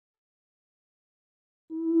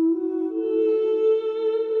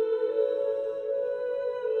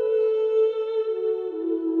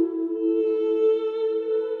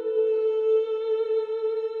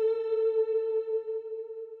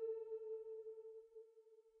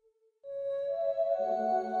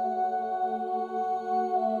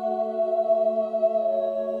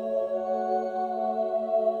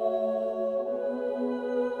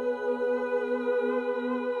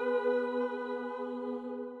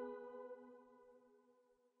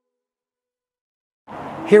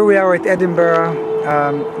Here we are at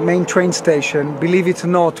Edinburgh main train station. Believe it or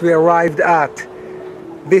not, we arrived at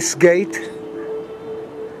this gate,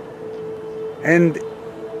 and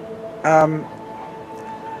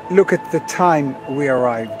look at the time we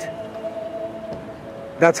arrived.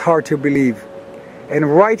 That's hard to believe.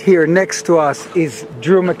 And right here next to us is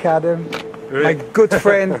Drew McAdam, my good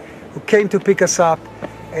friend who came to pick us up,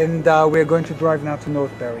 and we're going to drive now to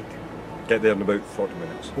North Berwick. Get there in about 40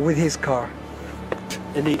 minutes. With his car.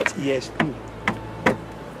 An 8 ESP.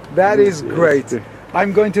 That is great.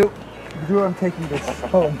 I'm going to... Drew, I'm taking this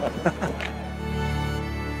home.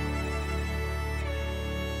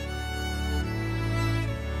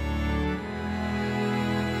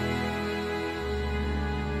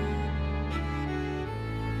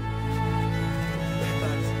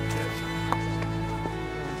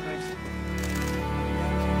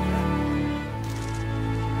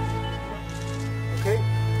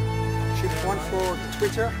 One for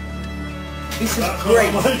Twitter. This is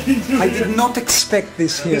great. I did not expect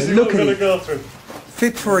this here. Look at it.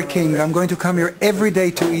 Fit for a king. I'm going to come here every day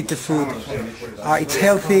to eat the food. It's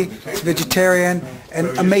healthy, it's vegetarian,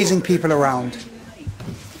 and amazing people around.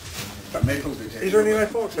 Is there any way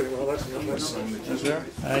forward to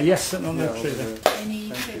it? Yes, sitting on the tree there.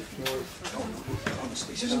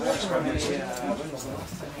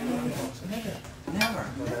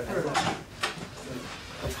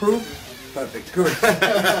 Approve? Perfect, good.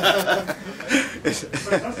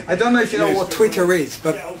 I don't know if you know what Twitter is,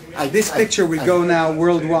 but this picture will go now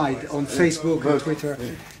worldwide on Facebook and Twitter.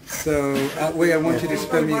 So, wait, I want you to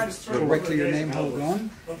spell me correctly your name. Hold on.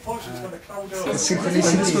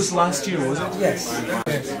 Synchronicity. This was last year, was it? Yes.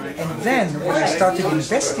 And then, when I started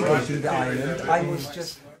investigating the island, I was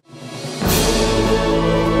just...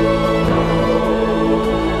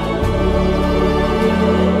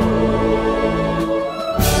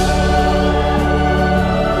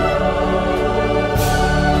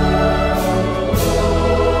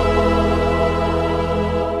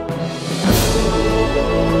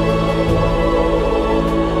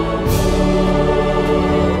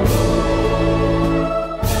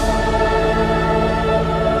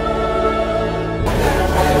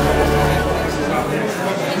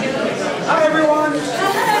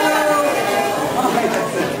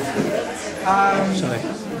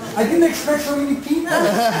 I didn't expect so many people.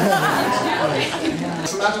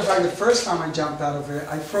 As a matter of fact, the first time I jumped out of it,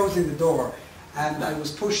 I froze in the door and I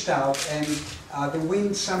was pushed out, and the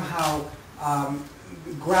wind somehow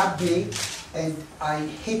grabbed me and I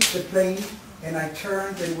hit the plane, and I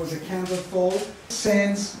turned and it was a candle fall.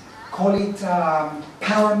 Sense, call it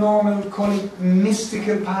paranormal, call it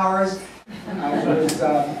mystical powers.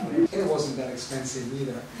 It wasn't that expensive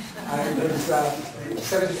either. It was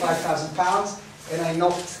 75,000 pounds, and I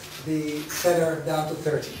knocked the seller down to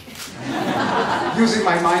 30, using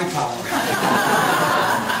my mind power.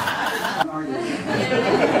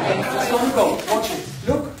 It's going to go. Watch it.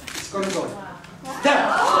 Look, it's going to go.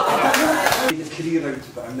 I made a career out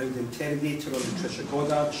of it. I'm now the interrogator on the Trisha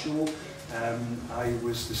Goddard show. I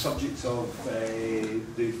was the subject of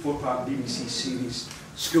the 4-part BBC series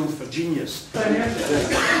School for Genius.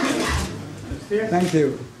 Thank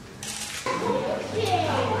you.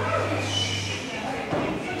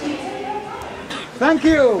 Thank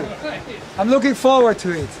you. I'm looking forward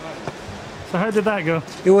to it. So how did that go?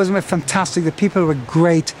 It was fantastic. The people were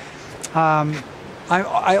great.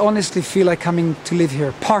 I honestly feel like coming to live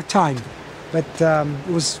here part-time, but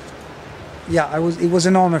it was, yeah, it was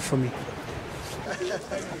an honor for me. Are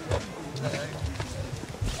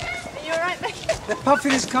you alright, mate?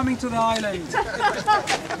 Puffin is coming to the island,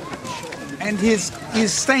 and he's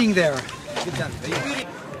staying there.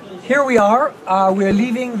 Here we are. We are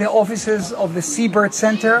leaving the offices of the Seabird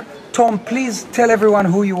Center. Tom, please tell everyone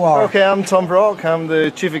who you are. Okay, I'm Tom Brock. I'm the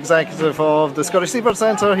Chief Executive of the Scottish Seabird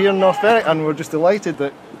Center here in North Berwick, and we're just delighted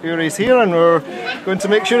that Uri's here, and we're going to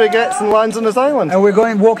make sure he gets and lands on his island. And we're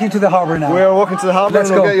going walking to the harbour now. We're walking to the harbour, and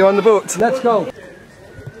we'll get you on the boat. Let's go.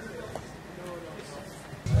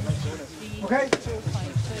 Okay.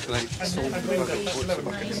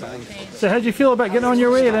 So how do you feel about getting on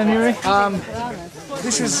your way then, Uri?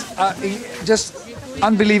 This is just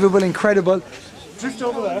unbelievable, incredible.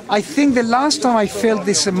 I think the last time I felt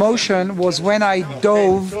this emotion was when I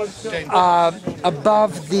dove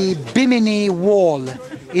above the Bimini Wall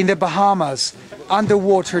in the Bahamas,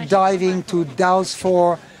 underwater diving to dowse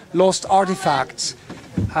for lost artifacts.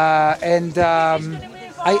 I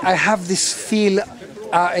have this feel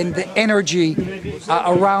and the energy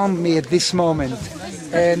around me at this moment.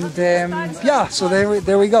 And yeah, so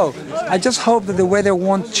there we go. I just hope that the weather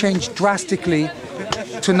won't change drastically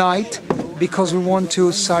tonight, because we want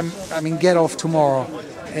to get off tomorrow.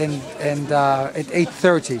 at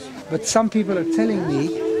 8:30. But some people are telling me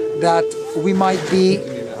that we might be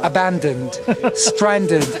abandoned,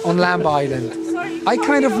 stranded on Lamb Island. I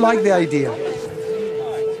kind of like the idea.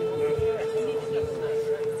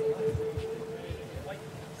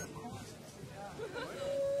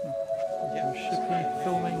 Shipi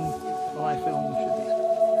filming, well, I filmed Shipi.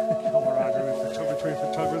 Camaraderie with between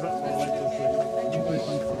photographers, that's what I like to say.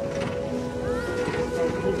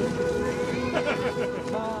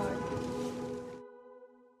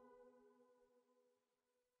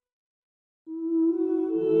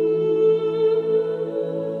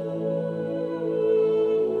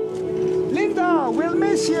 Linda, we'll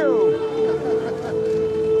miss you.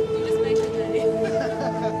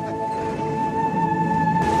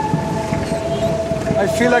 I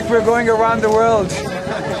feel like we're going around the world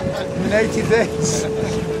in 80 days.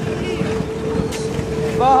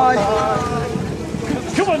 Bye.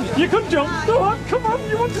 Come on, you can jump. Go on, come on,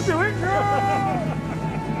 you want to do it?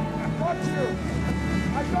 Got you.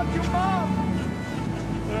 I got you, Mom.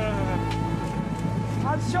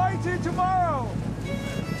 I'll show it to you tomorrow.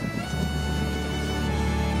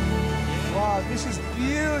 Wow, this is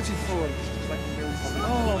beautiful.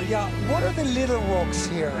 Oh yeah, what are the little rocks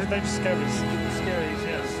here? They're scary,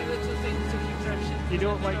 yes. You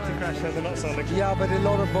don't like to crash there, they're not solid. Yeah, but a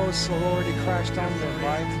lot of boats have already crashed on them,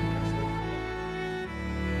 right?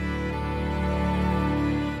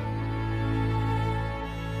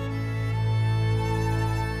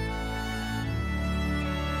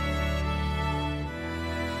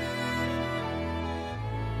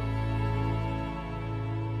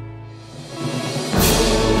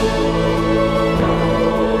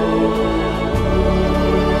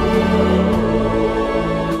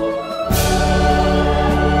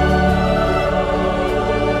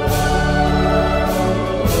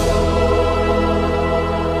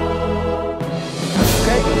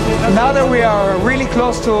 Now that we are really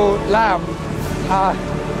close to Lamb,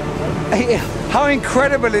 how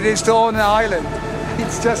incredible it is to own an island.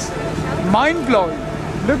 It's just mind-blowing.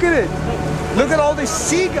 Look at it. Look at all these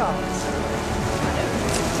seagulls.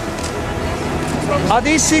 Are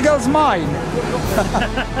these seagulls mine?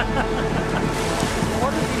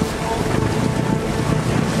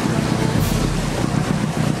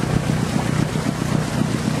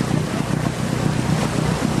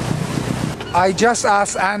 I just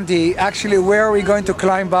asked Andy, actually, where are we going to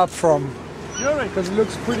climb up from? Uri, Because it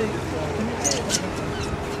looks pretty...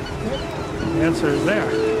 the answer is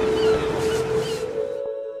there.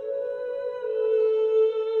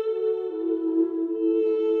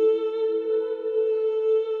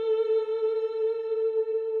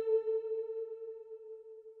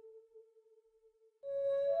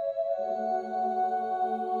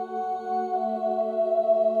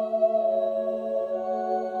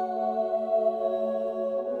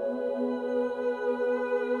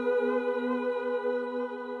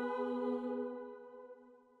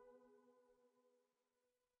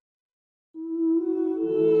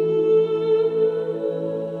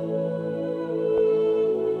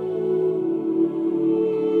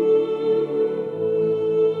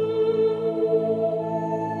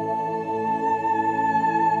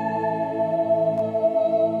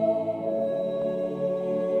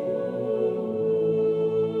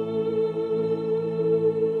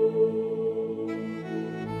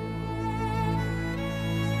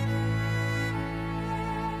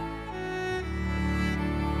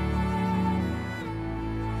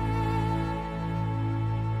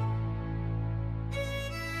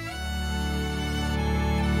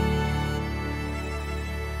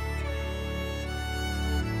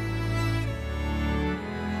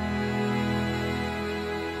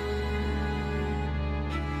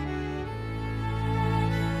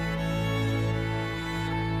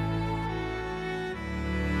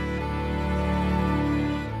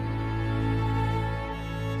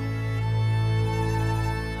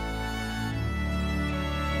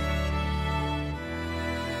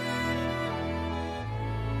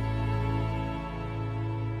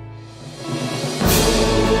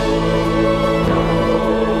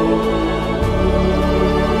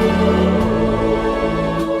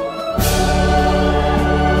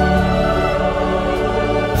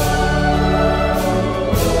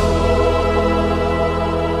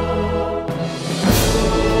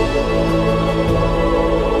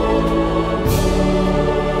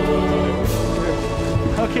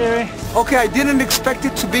 Okay, I didn't expect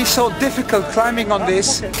it to be so difficult climbing on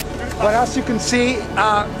this, but as you can see,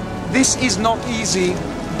 this is not easy.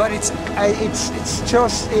 But it's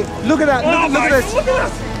just look at that! Look at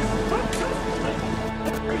this!